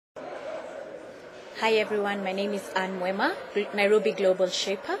Hi everyone, my name is Muema, Nairobi Global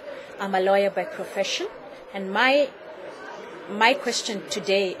Shaper. I'm a lawyer by profession, and my question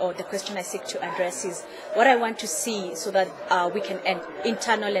today, or the question I seek to address, is what I want to see so that we can end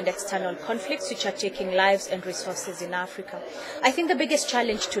internal and external conflicts which are taking lives and resources in Africa. I think the biggest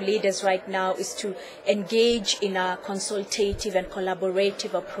challenge to leaders right now is to engage in a consultative and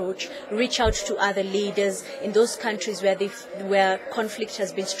collaborative approach, reach out to other leaders in those countries where conflict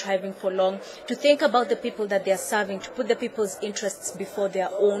has been striving for long, to think about the people that they are serving, to put the people's interests before their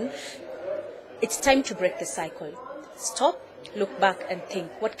own. It's time to break the cycle. Stop, look back and think,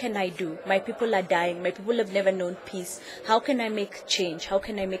 what can I do? My people are dying. My people have never known peace. How can I make change? How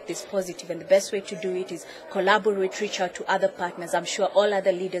can I make this positive? And the best way to do it is collaborate, reach out to other partners. I'm sure all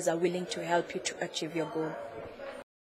other leaders are willing to help you to achieve your goal.